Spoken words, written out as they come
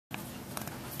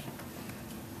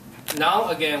now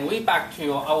again, we back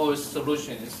to our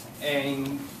solutions,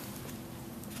 and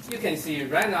you can see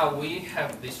right now we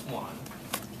have this one,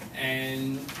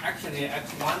 and actually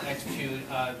x1,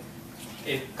 x2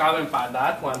 is governed by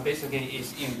that one. Basically,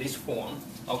 is in this form.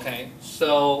 Okay,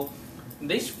 so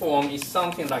this form is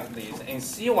something like this, and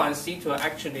C1, C2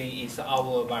 actually is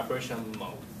our vibration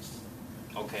modes.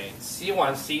 Okay,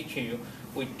 C1, C2,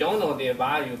 we don't know their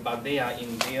value, but they are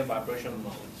in their vibration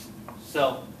modes.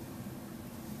 So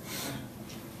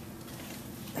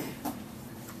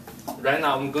right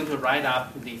now I'm going to write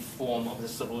up the form of the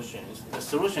solutions. The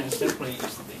solution simply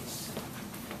is this.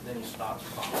 Let me start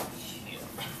from here.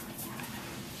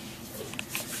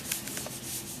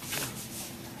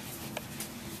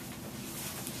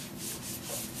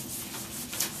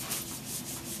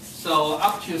 So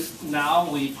up to now,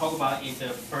 we talk about in the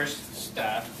first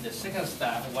step. The second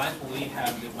step, once we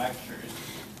have the vectors,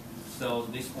 so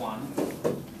this one,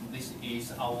 this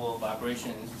is our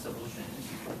vibration solution,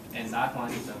 and that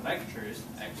one is the vectors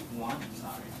x1,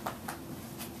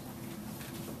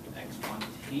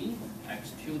 x1t,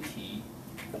 x2t.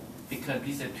 Because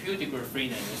these are 2 degree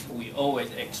freedoms, we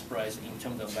always express in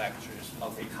terms of vectors,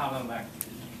 okay, common vectors.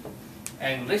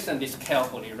 And listen this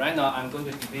carefully. Right now, I'm going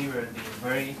to deliver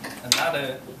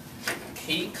another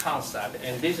key concept,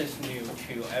 and this is new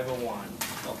to everyone,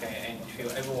 okay, and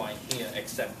to everyone here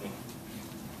except me.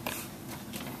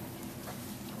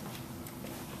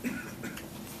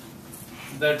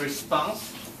 The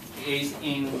response is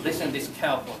in, listen this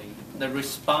carefully, the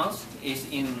response is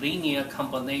in linear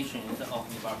combinations of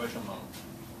the vibration modes,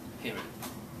 period.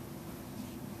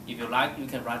 If you like, you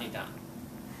can write it down.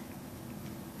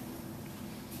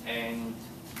 And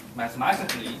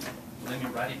mathematically, let me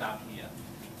write it up here.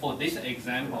 For this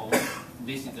example,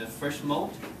 this is the first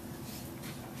mode.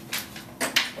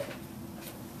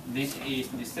 This is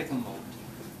the second mode.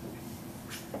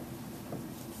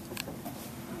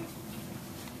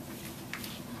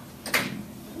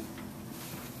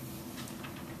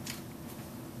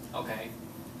 Okay,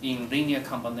 in linear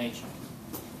combination.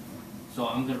 So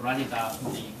I'm going to write it out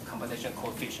the combination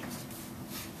coefficients.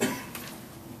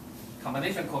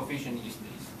 Combination coefficient is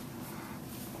this.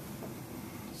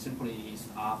 Simply is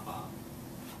alpha.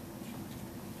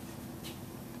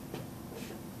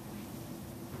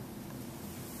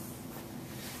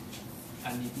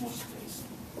 I need more space.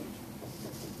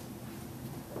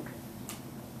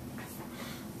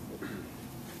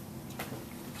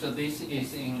 So this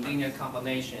is in linear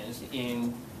combinations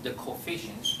in the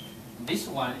coefficients. This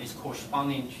one is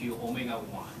corresponding to omega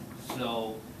 1.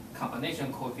 So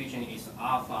combination coefficient is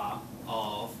alpha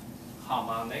of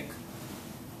harmonic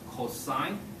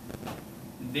cosine.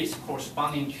 This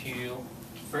corresponding to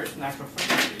first natural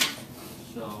frequency.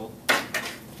 So,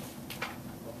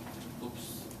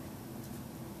 oops.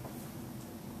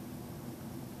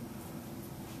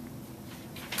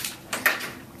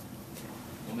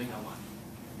 Omega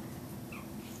 1.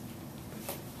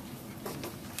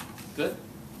 Good.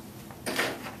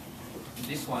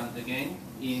 This one again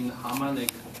in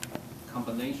harmonic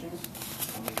combinations,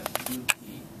 omega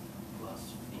 2t plus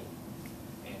v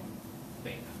and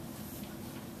beta.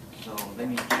 So let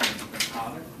me change the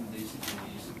color. This is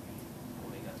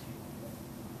omega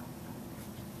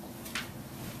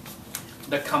 2.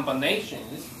 The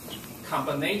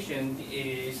combination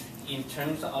is in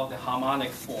terms of the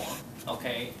harmonic form,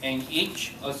 okay? And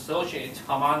each associated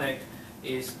harmonic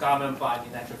is governed by the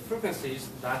natural frequencies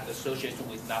that associated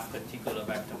with that particular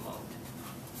vector mode.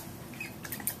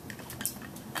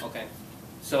 Okay,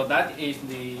 so that is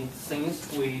the things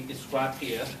we described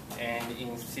here and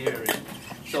in theory.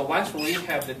 So once we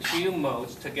have the 2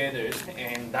 modes together,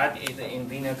 and that is in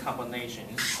linear combination,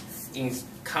 in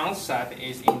concept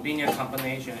is in linear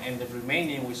combination, and the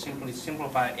remaining we simply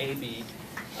simplify AB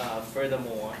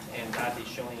furthermore, and that is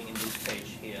showing in this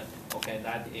page here. Okay,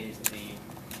 that is the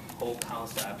whole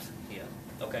concept here.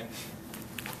 Okay,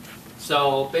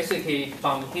 so basically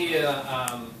from here,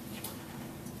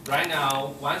 right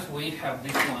now, once we have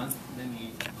this one, let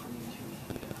me put it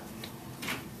here.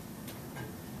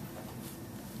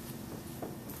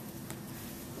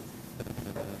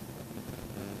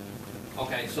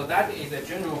 Okay, so that is a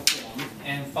general form,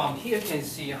 and from here you can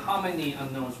see how many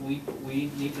unknowns we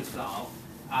need to solve.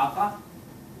 Alpha,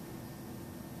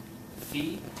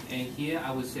 phi, and here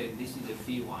I would say this is a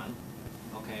phi 1,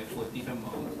 okay, for different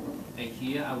modes, and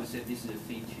here I would say this is a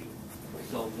phi 2.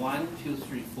 So 1, 2,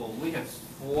 3, 4. We have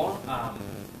 4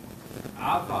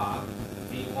 alpha,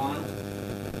 phi1,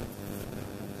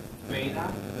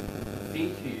 beta,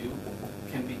 phi2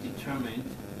 can be determined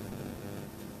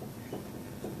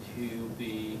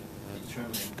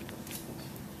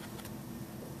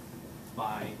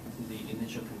by the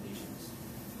initial conditions.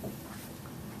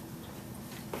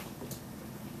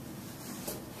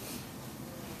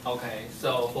 Okay,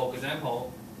 so for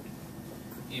example,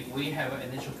 if we have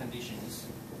initial conditions,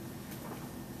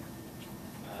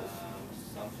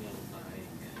 something like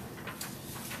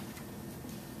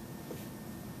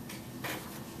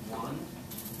 1,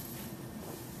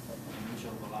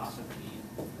 initial velocity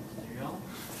 0,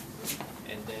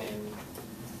 and then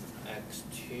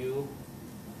x2,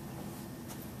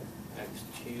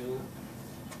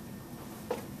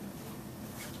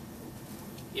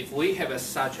 if we have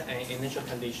such an initial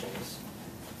conditions,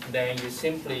 then you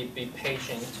simply be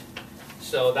patient.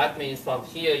 So that means from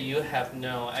here you have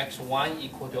now x1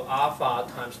 equal to alpha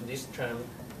times this term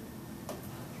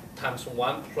times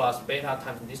 1 plus beta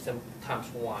times this term times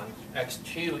 1.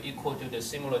 x2 equal to the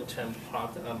similar term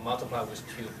multiplied with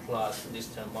 2 plus this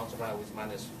term multiplied with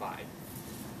minus 5.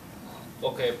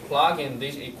 Okay, plug in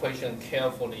this equation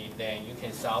carefully, then you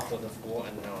can solve for the 4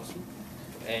 unknowns.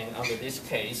 And under this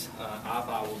case,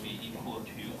 alpha will be equal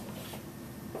to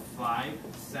 5,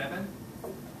 7,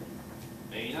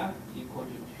 beta equal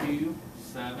to 2,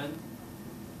 7,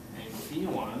 and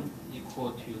V1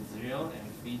 equal to 0,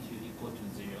 and V2 equal to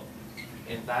 0.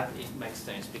 And that it makes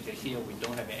sense because here we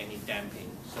don't have any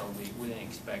damping, so we wouldn't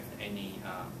expect any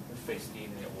phase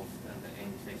delay or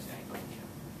any phase angle here.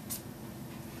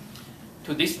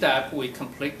 To this step, we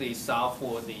completely solve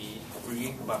for the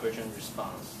free vibration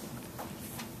response.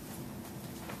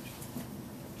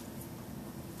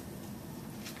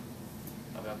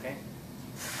 Okay.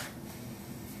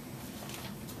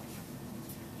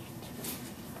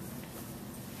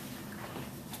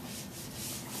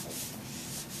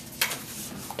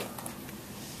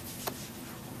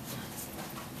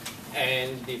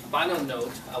 And the final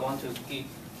note I want to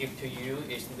give to you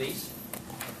is this.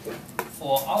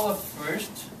 For our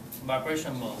first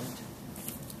vibration mode,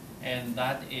 and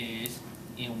that is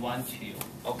in 1, 2.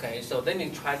 Okay, so then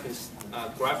you try to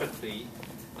graphically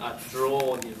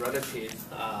draw the relative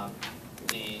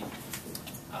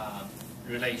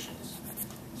relations.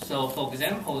 So for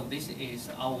example, this is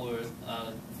our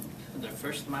the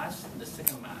first mass, the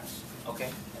second mass. Okay.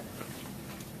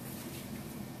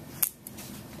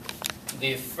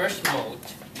 The first mode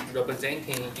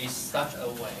representing is such a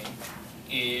way.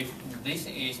 If this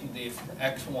is the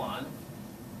x1,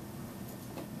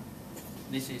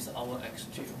 this is our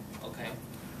x2. Okay.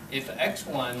 If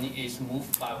x1 is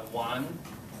moved by 1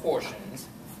 portions,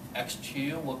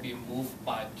 x2 will be moved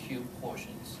by 2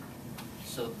 portions.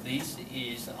 So this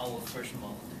is our first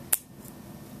mode.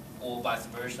 Or vice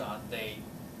versa, they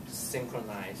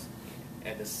synchronize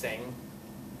at the same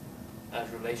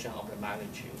relation of the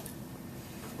magnitude.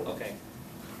 Okay.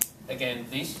 Again,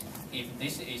 if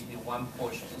this is the 1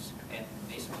 portions, and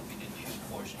this will be the 2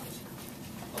 portions.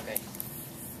 Okay.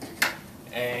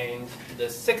 And the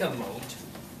second mode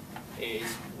is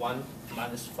 1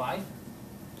 minus 5.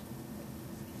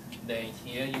 Then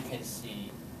here you can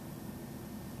see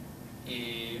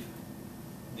if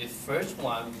the first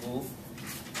one moved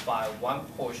by 1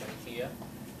 portion here,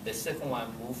 the second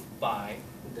one moved by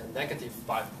the negative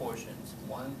 5 portions.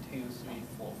 1, 2, 3,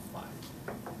 4,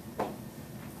 5.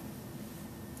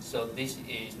 So this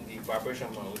is the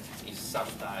vibration mode is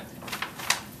such that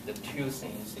the two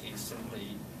things is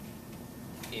simply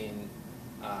in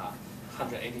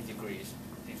 180 degrees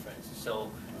difference.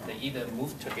 So they either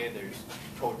move together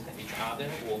toward each other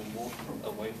or move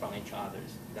away from each other.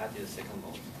 That is the second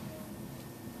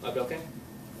mode. Okay?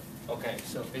 Okay,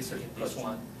 so basically this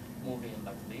one moving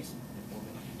like this.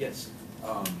 Yes?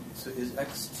 So is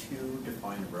x2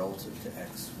 defined relative to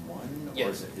x1?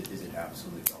 Yes. Or is it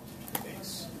absolute relative to the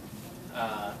base?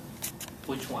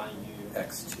 Which one you?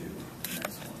 x2 and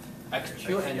x1.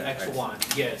 x2 and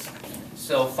x1, yes.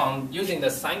 So from using the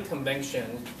sign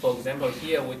convention, for example,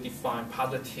 here we define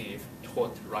positive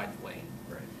toward right way.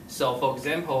 Right. So for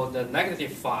example, the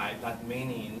negative 5, that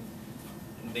meaning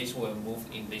this will move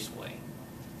in this way.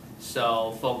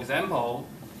 So for example,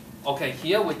 okay,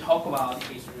 here we talk about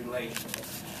its relation.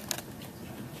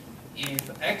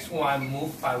 If x1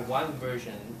 moved by 1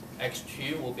 version,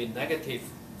 x2 will be negative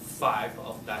 5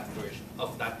 of that version,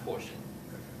 of that portion.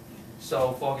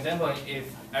 So for example,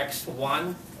 if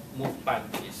x1 moved by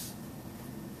this,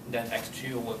 then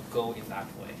x2 will go in that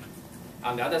way.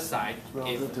 On the other side,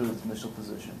 relative to its initial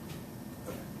position.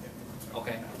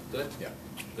 Okay, good? Yeah.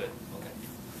 Good, okay.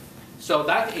 So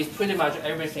that is pretty much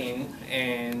everything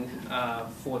and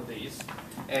for this.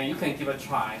 And you can give a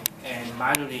try and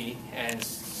manually and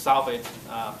solve it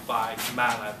by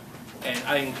MATLAB. And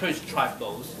I encourage to try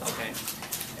both, okay?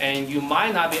 And you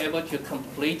might not be able to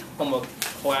complete homework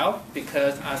 12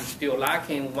 because I'm still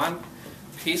lacking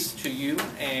piece to you,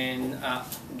 and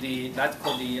that's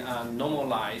called the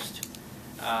normalized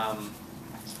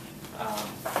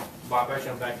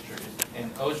vibration vectors,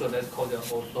 and also that's called the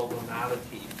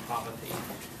orthogonality property.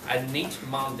 I need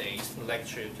Monday's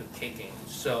lecture to kick in.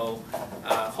 So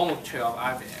homework 12,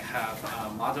 I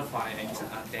have modified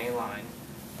a deadline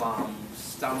from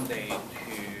Sunday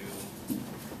to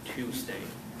Tuesday,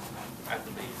 I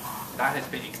believe. That has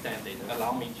been extended,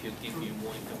 allow me to give you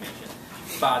more information.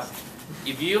 But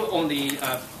if you only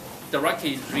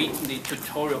directly read the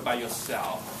tutorial by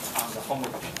yourself on the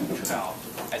homework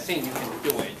 12, I think you can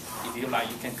do it. If you like,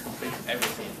 you can complete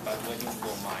everything, but waiting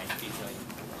for my detail.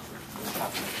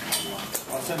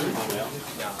 I'll send you an email.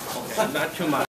 Yeah, okay, not too much.